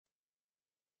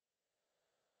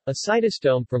A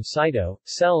cytostome from cyto,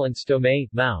 cell and stome,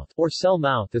 mouth, or cell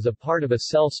mouth is a part of a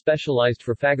cell specialized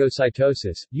for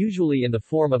phagocytosis, usually in the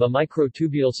form of a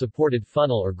microtubule-supported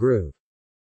funnel or groove.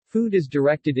 Food is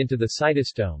directed into the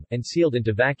cytostome, and sealed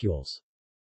into vacuoles.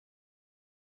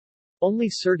 Only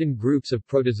certain groups of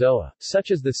protozoa,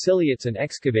 such as the ciliates and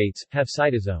excavates, have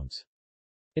cytosomes.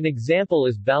 An example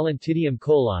is Balantidium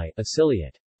coli, a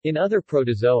ciliate. In other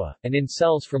protozoa, and in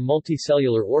cells from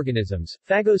multicellular organisms,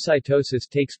 phagocytosis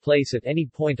takes place at any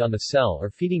point on the cell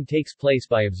or feeding takes place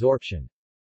by absorption.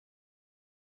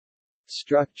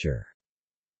 Structure.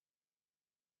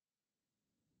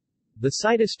 The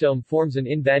cytostome forms an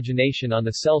invagination on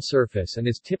the cell surface and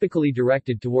is typically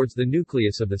directed towards the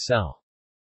nucleus of the cell.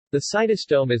 The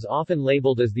cytostome is often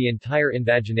labeled as the entire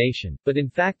invagination, but in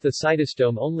fact the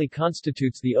cytostome only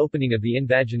constitutes the opening of the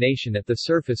invagination at the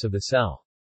surface of the cell.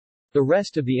 The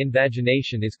rest of the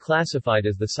invagination is classified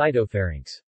as the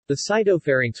cytopharynx. The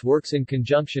cytopharynx works in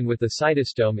conjunction with the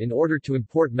cytostome in order to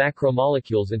import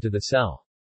macromolecules into the cell.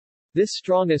 This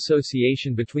strong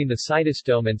association between the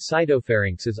cytostome and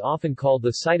cytopharynx is often called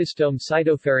the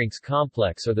cytostome-cytopharynx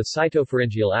complex or the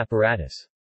cytopharyngeal apparatus.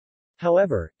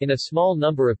 However, in a small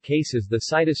number of cases the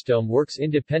cytostome works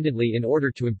independently in order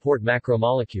to import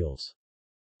macromolecules.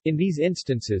 In these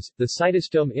instances, the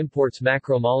cytostome imports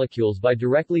macromolecules by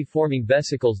directly forming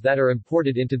vesicles that are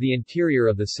imported into the interior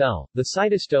of the cell. The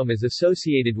cytostome is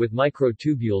associated with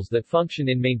microtubules that function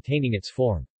in maintaining its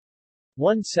form.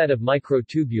 One set of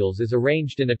microtubules is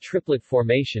arranged in a triplet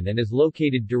formation and is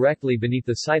located directly beneath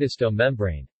the cytostome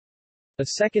membrane. A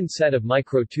second set of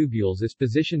microtubules is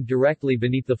positioned directly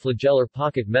beneath the flagellar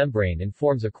pocket membrane and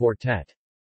forms a quartet.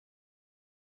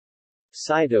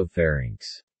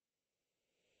 Cytopharynx.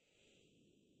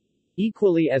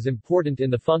 Equally as important in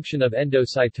the function of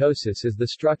endocytosis is the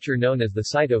structure known as the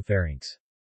cytopharynx.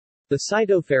 The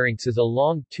cytopharynx is a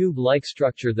long, tube-like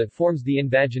structure that forms the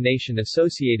invagination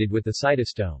associated with the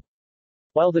cytostome.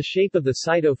 While the shape of the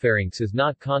cytopharynx is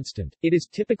not constant, it is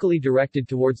typically directed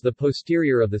towards the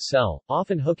posterior of the cell,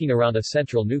 often hooking around a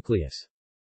central nucleus.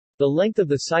 The length of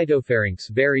the cytopharynx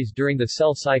varies during the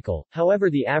cell cycle, however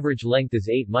the average length is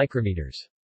 8 micrometers.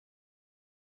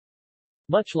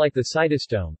 Much like the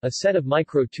cytostome, a set of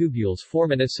microtubules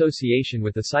form an association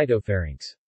with the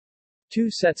cytopharynx.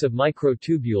 Two sets of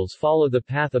microtubules follow the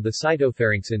path of the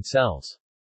cytopharynx in cells.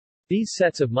 These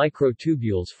sets of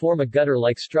microtubules form a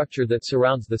gutter-like structure that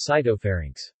surrounds the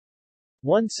cytopharynx.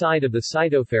 One side of the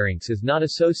cytopharynx is not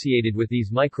associated with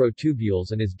these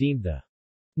microtubules and is deemed the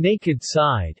naked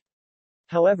side.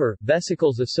 However,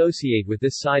 vesicles associate with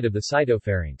this side of the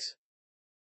cytopharynx.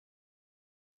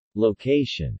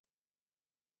 Location.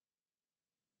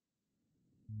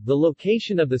 The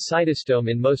location of the cytostome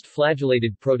in most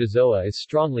flagellated protozoa is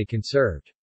strongly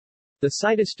conserved. The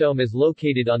cytostome is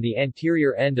located on the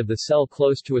anterior end of the cell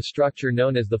close to a structure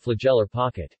known as the flagellar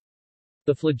pocket.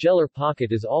 The flagellar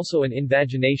pocket is also an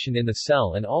invagination in the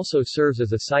cell and also serves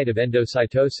as a site of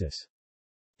endocytosis.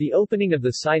 The opening of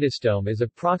the cytostome is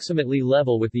approximately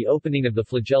level with the opening of the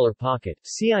flagellar pocket.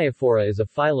 Cyaphora is a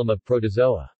phylum of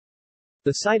protozoa.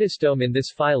 The cytostome in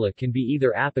this phyla can be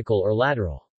either apical or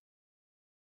lateral.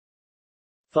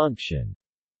 Function.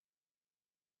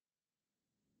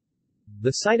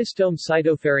 The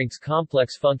cytostome-cytopharynx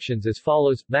complex functions as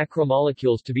follows.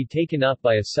 Macromolecules to be taken up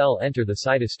by a cell enter the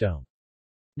cytostome.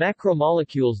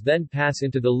 Macromolecules then pass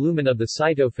into the lumen of the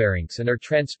cytopharynx and are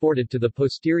transported to the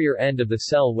posterior end of the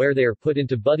cell where they are put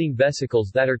into budding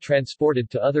vesicles that are transported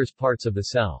to other parts of the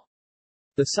cell.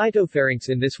 The cytopharynx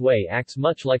in this way acts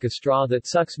much like a straw that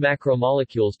sucks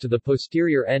macromolecules to the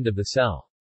posterior end of the cell.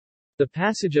 The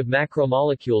passage of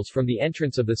macromolecules from the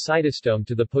entrance of the cytostome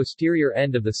to the posterior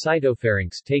end of the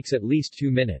cytopharynx takes at least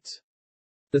 2 minutes.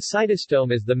 The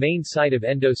cytostome is the main site of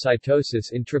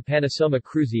endocytosis in Trypanosoma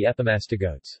cruzi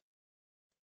epimastigotes.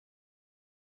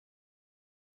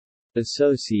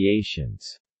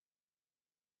 Associations.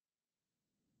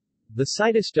 The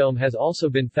cytostome has also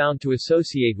been found to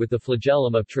associate with the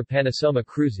flagellum of Trypanosoma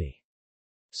cruzi.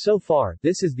 So far,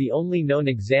 this is the only known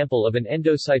example of an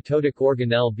endocytotic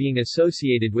organelle being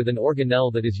associated with an organelle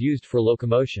that is used for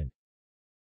locomotion.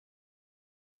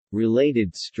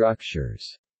 Related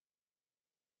structures.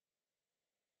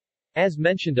 As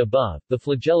mentioned above, the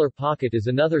flagellar pocket is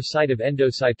another site of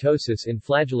endocytosis in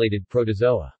flagellated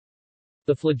protozoa.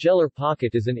 The flagellar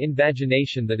pocket is an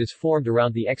invagination that is formed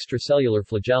around the extracellular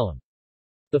flagellum.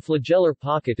 The flagellar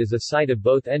pocket is a site of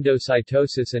both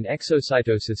endocytosis and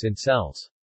exocytosis in cells.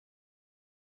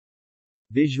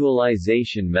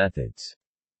 Visualization methods.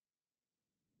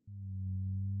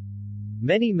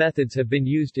 Many methods have been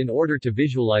used in order to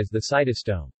visualize the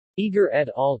cytostome. Eager et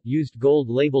al. Used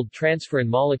gold-labeled transferrin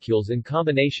molecules in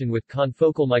combination with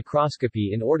confocal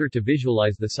microscopy in order to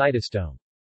visualize the cytostome.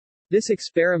 This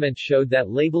experiment showed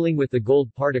that labeling with the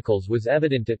gold particles was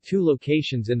evident at two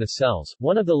locations in the cells.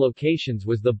 One of the locations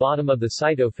was the bottom of the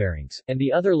cytopharynx, and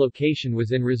the other location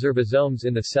was in reservosomes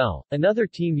in the cell. Another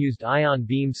team used ion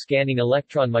beam scanning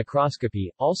electron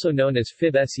microscopy, also known as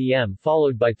FIB-SEM,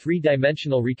 followed by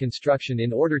three-dimensional reconstruction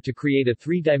in order to create a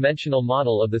three-dimensional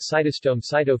model of the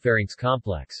cytostome-cytopharynx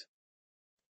complex.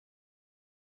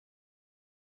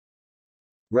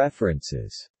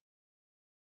 References.